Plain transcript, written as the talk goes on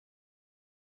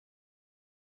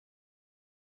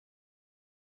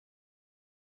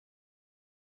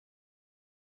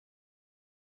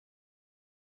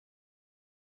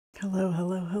Hello,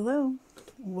 hello, hello.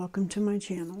 Welcome to my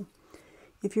channel.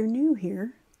 If you're new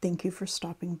here, thank you for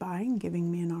stopping by and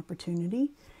giving me an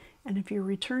opportunity. And if you're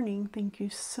returning, thank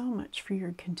you so much for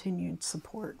your continued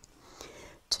support.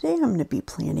 Today I'm going to be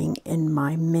planning in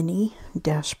my mini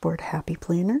dashboard happy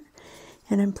planner.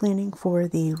 And I'm planning for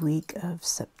the week of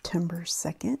September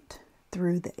 2nd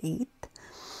through the 8th.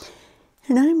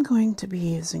 And I'm going to be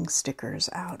using stickers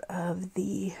out of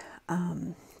the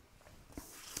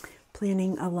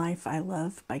Planning a Life I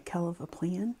Love by Kell of a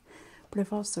Plan, but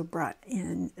I've also brought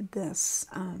in this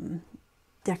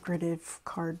decorative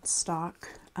cardstock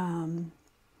that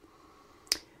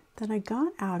I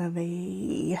got out of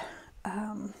a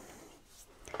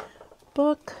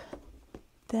book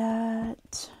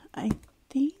that I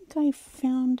think I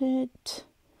found it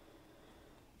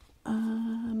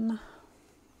at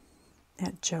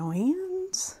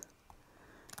Joann's,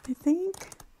 I think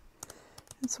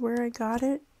that's where I got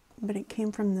it. But it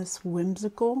came from this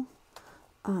whimsical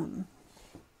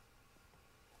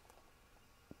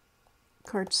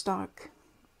cardstock.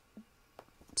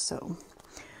 So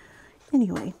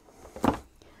anyway,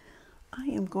 I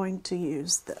am going to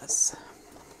use this.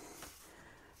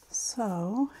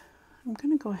 So I'm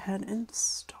going to go ahead and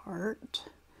start.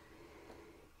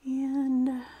 And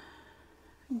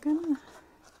I'm going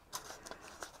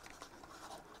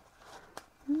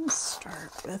to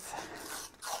start with,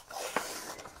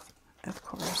 of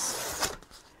course,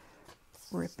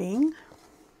 ripping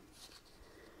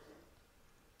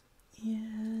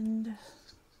and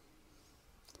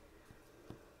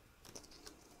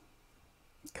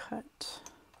cut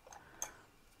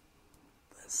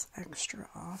this extra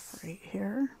off right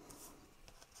here.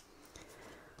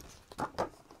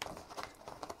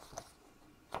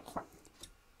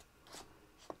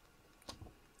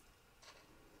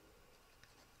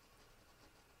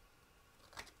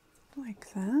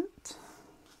 Like that.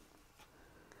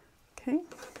 Okay,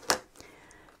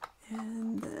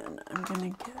 and then I'm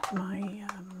going to get my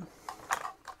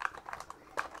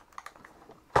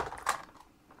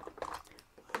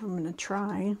I'm going to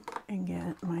try and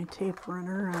get my tape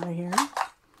runner out of here.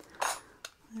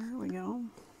 There we go.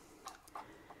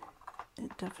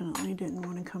 It definitely didn't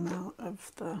want to come out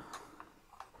of the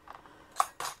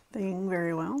thing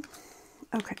very well.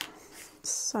 Okay,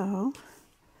 so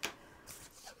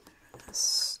let's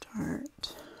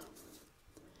start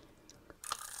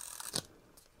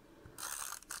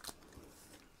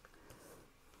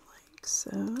like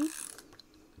so.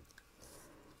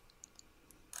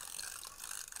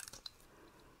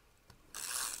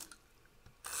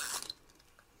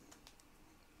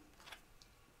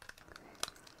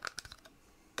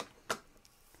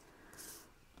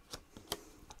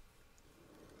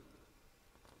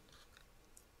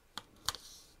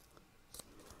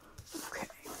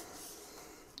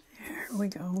 We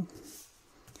go.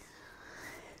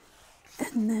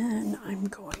 And then I'm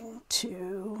going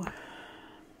to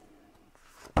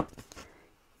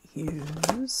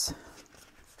use,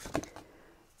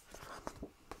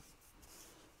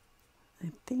 I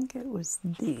think it was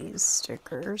these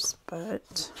stickers,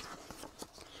 but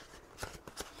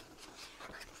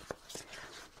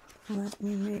let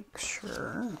me make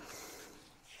sure.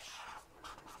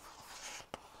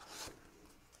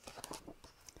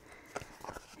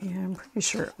 Yeah, I'm pretty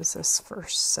sure it was this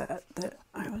first set that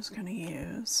I was going to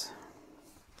use.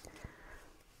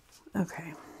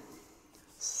 Okay,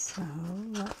 so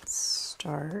let's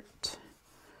start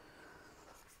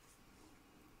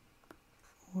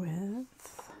with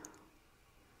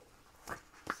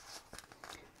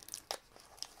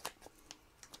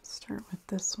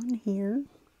this one here.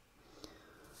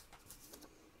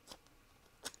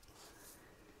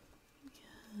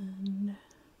 And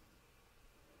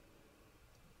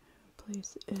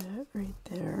place it right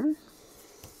there,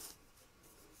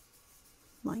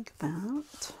 like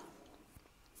that.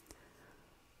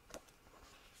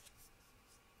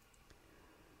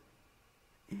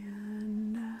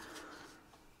 And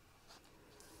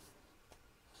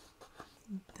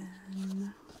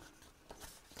then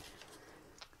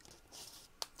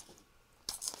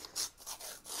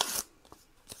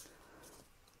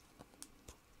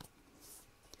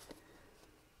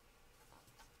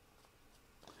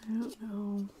I don't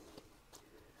know.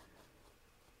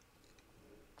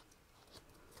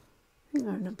 I think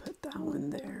I'm going to put that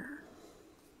one there,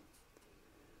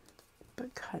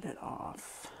 but cut it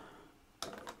off.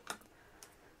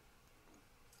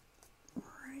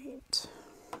 Right.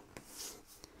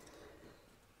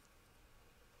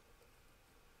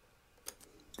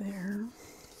 There.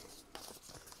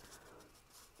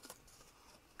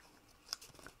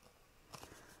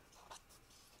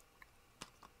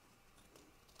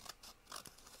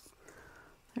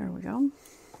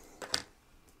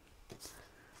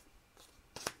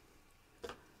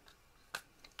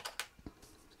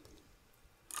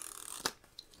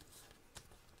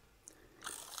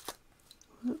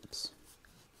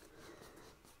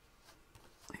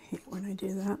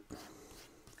 do that.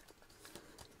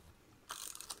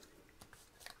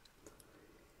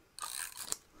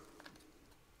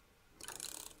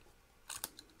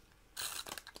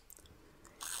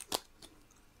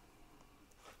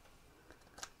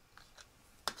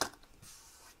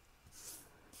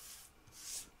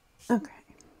 Okay,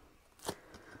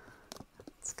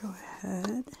 let's go ahead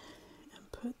and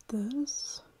put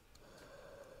this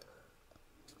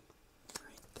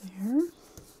right there.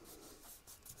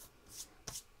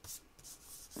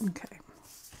 Okay,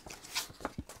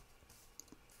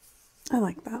 I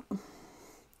like that.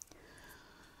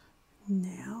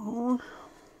 Now,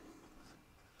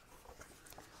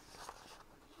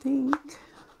 I think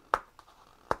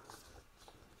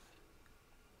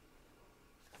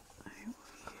I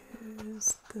will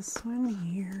use this one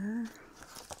here.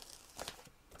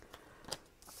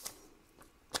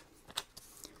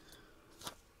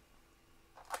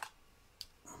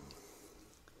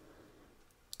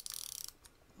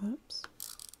 Whoops.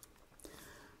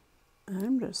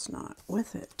 I'm just not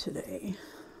with it today.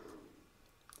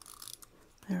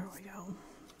 There we go.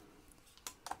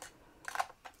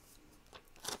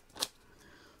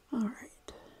 All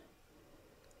right.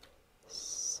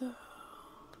 So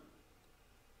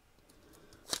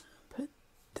put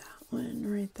that one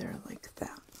right there like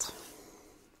that.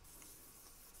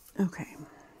 Okay.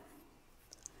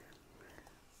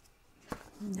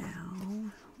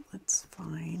 Now let's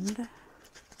find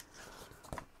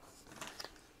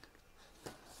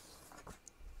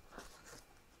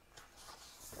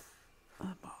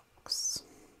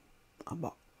a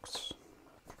box.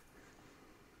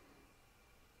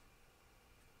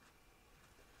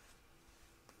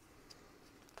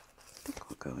 I think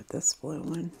we'll go with this blue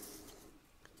one.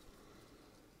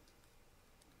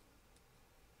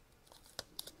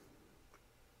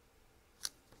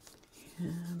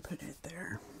 And put it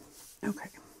there. Okay.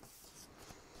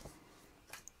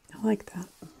 I like that.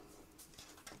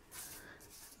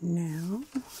 Now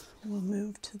we'll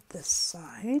move to this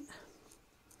side.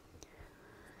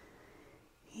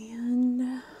 And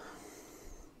I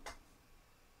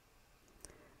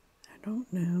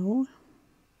don't know.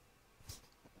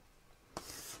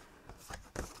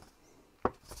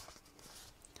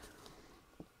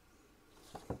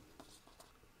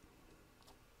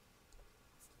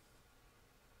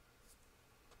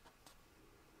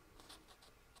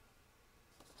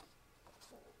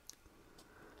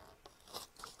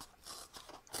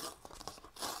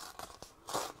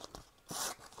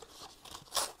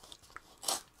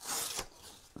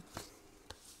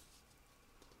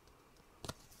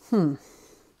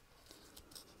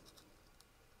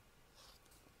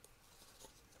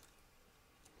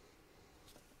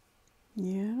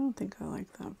 Yeah, I don't think I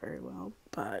like that very well,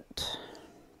 but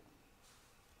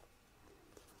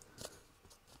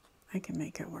I can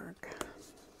make it work.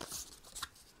 I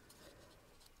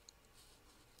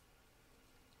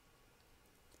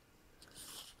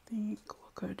think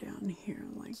we'll go down here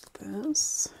like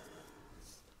this.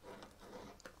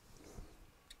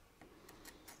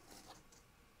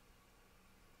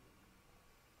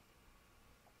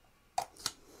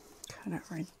 Cut it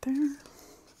right there.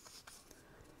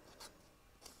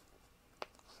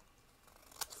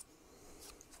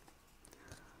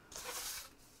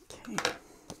 Okay.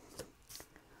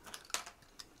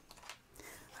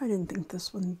 I didn't think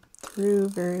this one through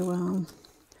very well,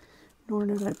 nor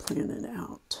did I plan it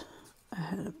out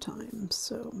ahead of time.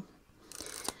 So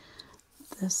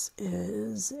this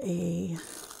is a,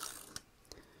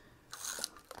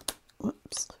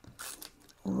 whoops,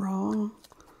 raw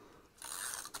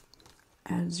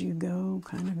as you go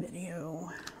kind of video.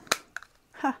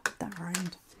 Ha, that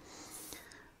rhymed.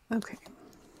 Okay.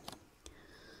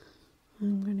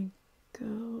 I'm gonna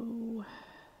go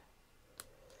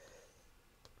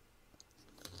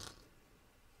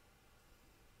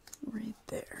right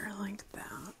there like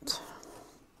that.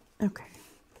 Okay.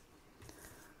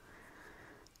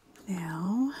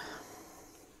 Now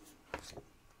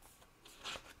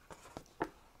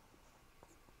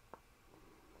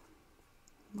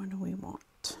what do we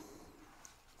want?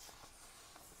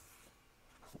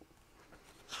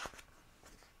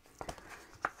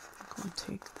 We'll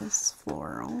take this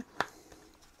floral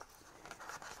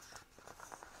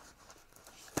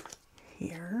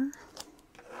here.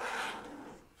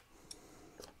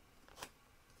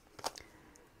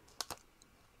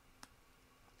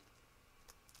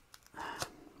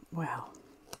 Well,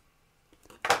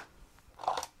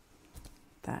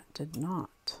 that did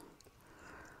not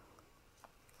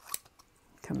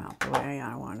come out the way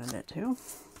I wanted it to.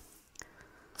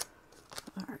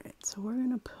 All right, so we're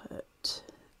going to put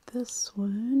this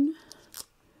one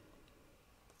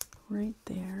right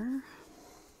there.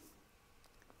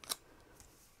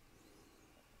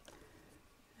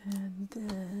 And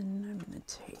then I'm going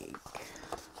to take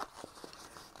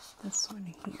this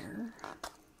one here.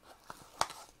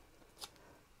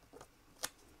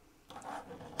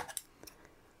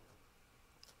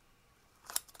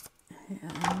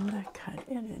 And I cut it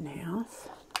in half.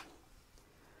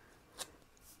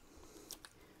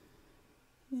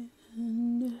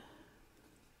 And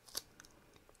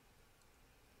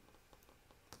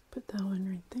put that one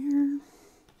right there.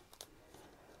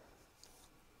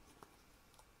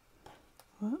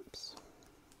 Whoops.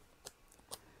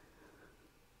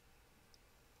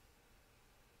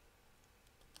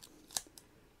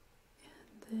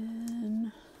 And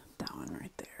then that one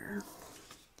right there.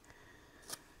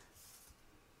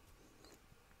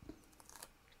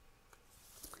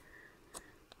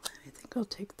 I think I'll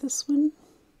take this one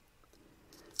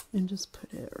and just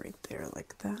put it right there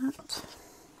like that.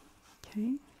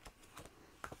 Okay.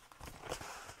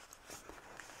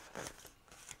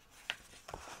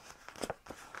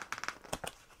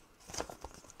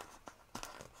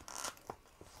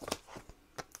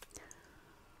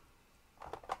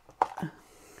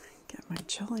 Get my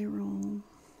jelly roll.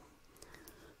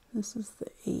 This is the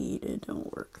 8. It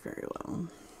don't work very well.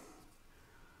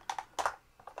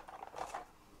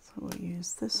 So we'll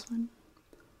use this one.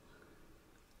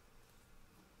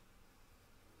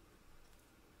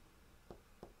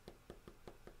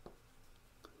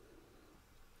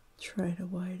 Try to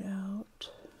white out.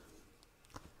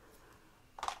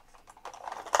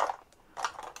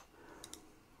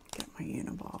 Get my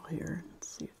uniball here. Let's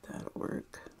see if that'll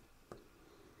work.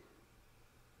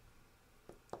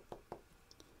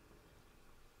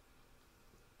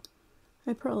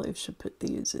 I probably should put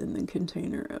these in the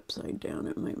container upside down.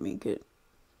 It might make it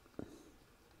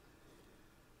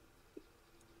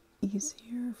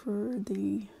easier for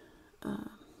the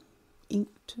ink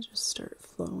to just start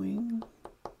flowing.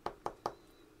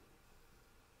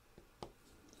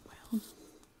 Well,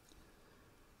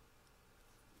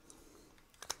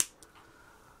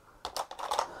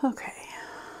 okay,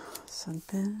 so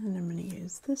then I'm going to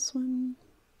use this one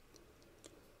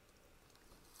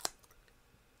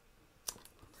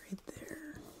right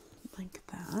there, like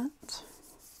that.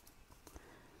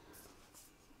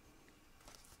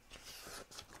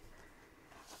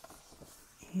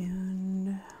 And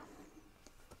I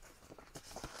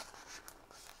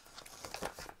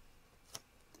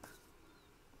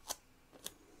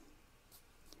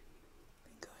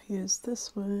think I'll use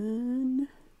this one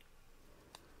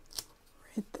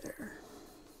right there.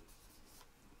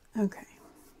 Okay.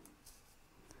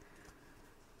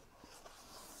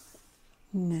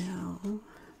 Now,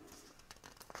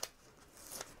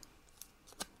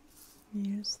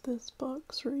 use this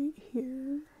box right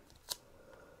here.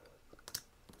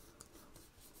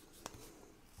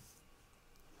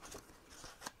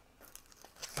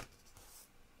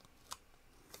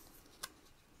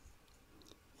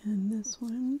 And this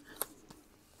one.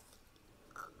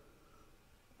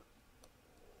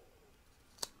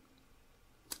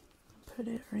 Put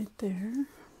it right there.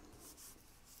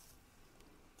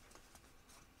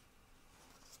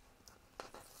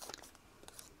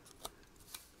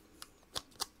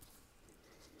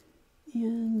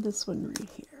 And this one right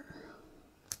here.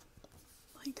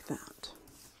 Like that.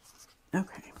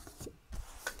 Okay.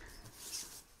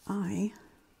 I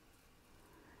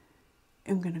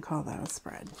am going to call that a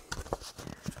spread.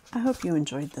 I hope you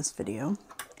enjoyed this video,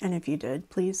 and if you did,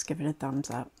 please give it a thumbs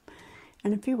up.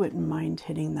 And if you wouldn't mind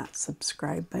hitting that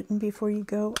subscribe button before you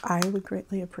go, I would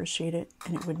greatly appreciate it,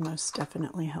 and it would most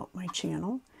definitely help my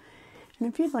channel. And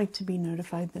if you'd like to be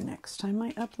notified the next time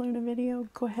I upload a video,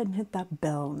 go ahead and hit that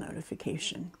bell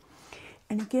notification.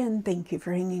 And again, thank you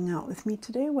for hanging out with me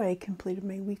today while I completed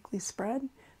my weekly spread.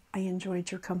 I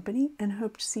enjoyed your company and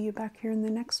hope to see you back here in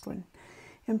the next one.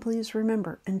 And please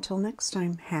remember, until next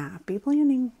time, happy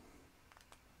planning!